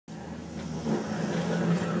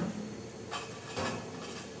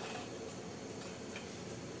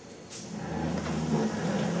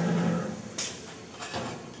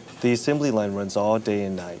The assembly line runs all day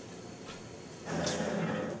and night.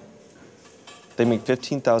 They make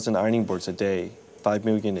 15,000 ironing boards a day, 5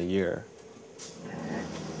 million a year.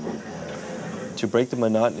 To break the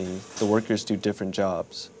monotony, the workers do different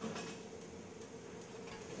jobs.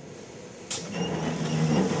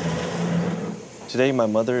 Today, my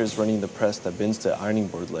mother is running the press that bends the ironing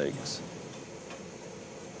board legs.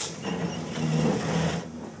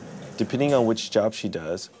 Depending on which job she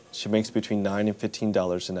does, she makes between $9 and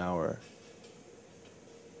 $15 an hour.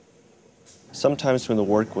 Sometimes when the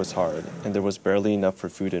work was hard and there was barely enough for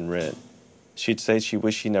food and rent, she'd say she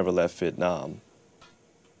wished she never left Vietnam.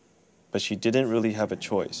 But she didn't really have a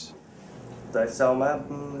choice. Tại sao má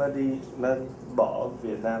bỏ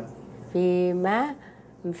Việt Nam? Vì má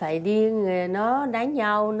phải đi, nó đánh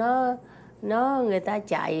nhau, người ta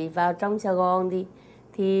chạy vào trong Sài Gòn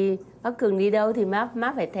thì nó cần đi đâu thì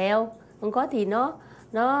má phải theo, không có thì nó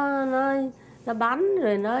bắn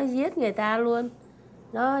rồi nó giết người ta luôn,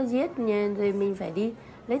 nó giết rồi mình phải đi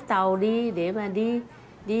lấy tàu đi để mà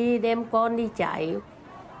đi đem con đi chạy.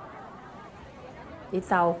 Đi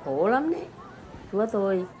tàu khổ lắm đấy, chúa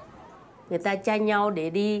tôi, người ta tranh nhau để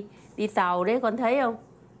đi tàu đấy, con thấy không?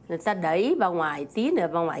 Người ta đẩy vào ngoài, tí nữa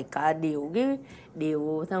vào ngoài cả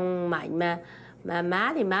điều thằng Mạnh mà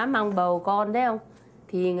má thì má mang bầu con đấy không,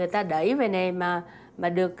 thì người ta đẩy về này mà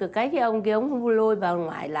được cái ông kia ông không lôi vào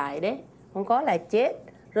ngoài lại đấy, không có là chết,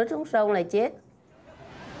 rớt xuống sông là chết.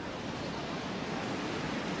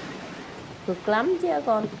 Cực lắm chứ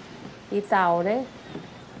con, đi tàu đấy,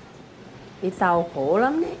 đi tàu khổ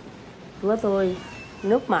lắm đấy, chúa tôi,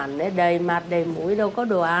 nước mặn đấy, đầy mặt đầy mũi, đâu có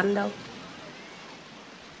đồ ăn đâu.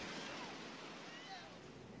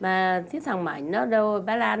 Mà cái thằng Mạnh nó đâu,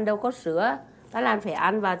 Bà Lan đâu có sữa, Bà Lan phải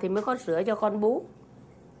ăn vào thì mới có sữa cho con bú.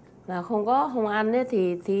 Mà không ăn ấy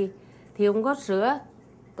thì không có sữa,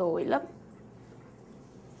 tội lắm.